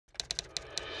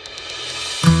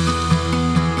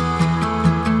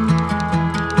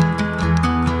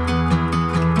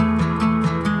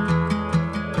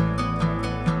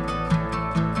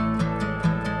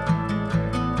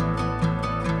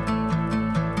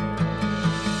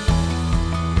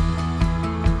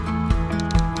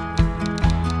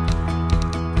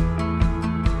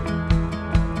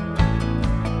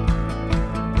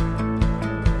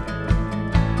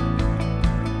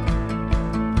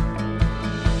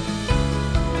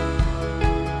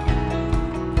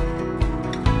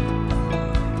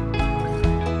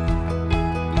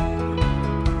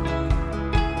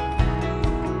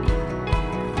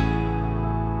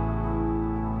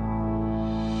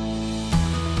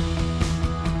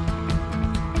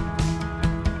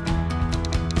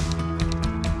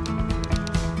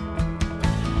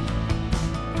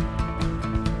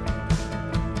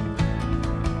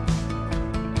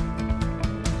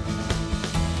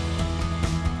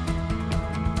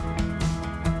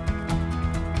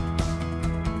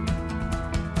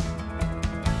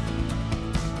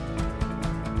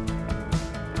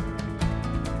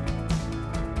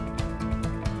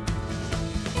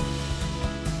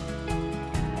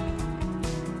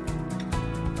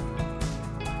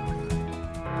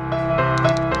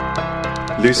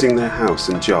Losing their house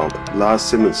and job, Lars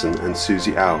Simonsen and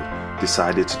Susie Aud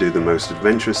decided to do the most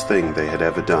adventurous thing they had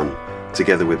ever done,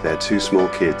 together with their two small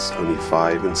kids, only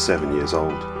 5 and 7 years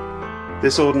old.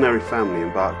 This ordinary family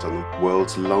embarked on the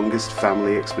world's longest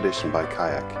family expedition by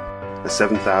kayak, a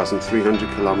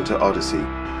 7,300-kilometre odyssey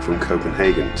from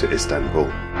Copenhagen to Istanbul.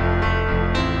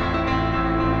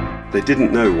 They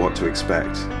didn't know what to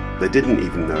expect. They didn't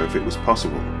even know if it was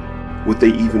possible. Would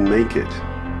they even make it?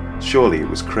 Surely it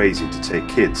was crazy to take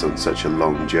kids on such a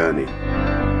long journey.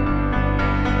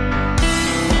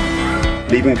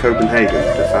 Leaving Copenhagen,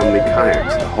 the family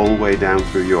kayaked the whole way down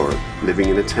through Europe, living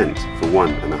in a tent for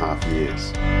 1.5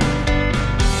 years.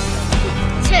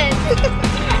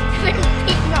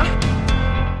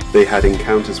 They had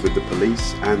encounters with the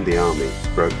police and the army,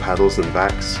 broke paddles and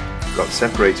backs, got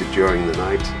separated during the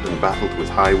night, and battled with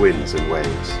high winds and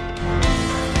waves.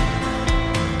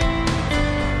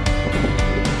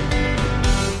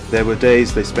 There were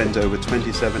days they spent over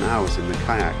 27 hours in the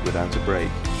kayak without a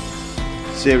break.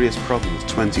 Serious problems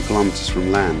 20 kilometers from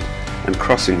land and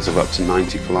crossings of up to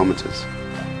 90 kilometers.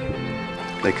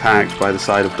 They kayaked by the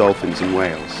side of dolphins and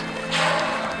whales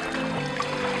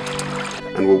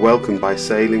and were welcomed by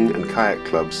sailing and kayak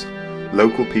clubs,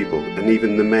 local people and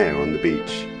even the mayor on the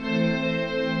beach.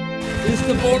 It's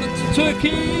the border to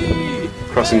Turkey!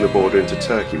 Crossing the border into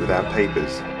Turkey without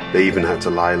papers, they even had to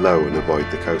lie low and avoid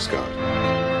the Coast Guard.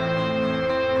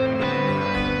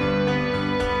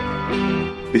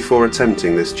 Before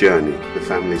attempting this journey, the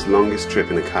family's longest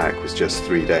trip in a kayak was just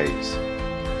 3 days.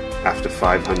 After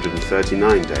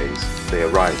 539 days, they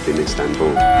arrived in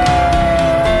Istanbul.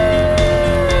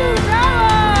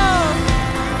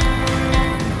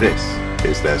 This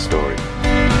is their story.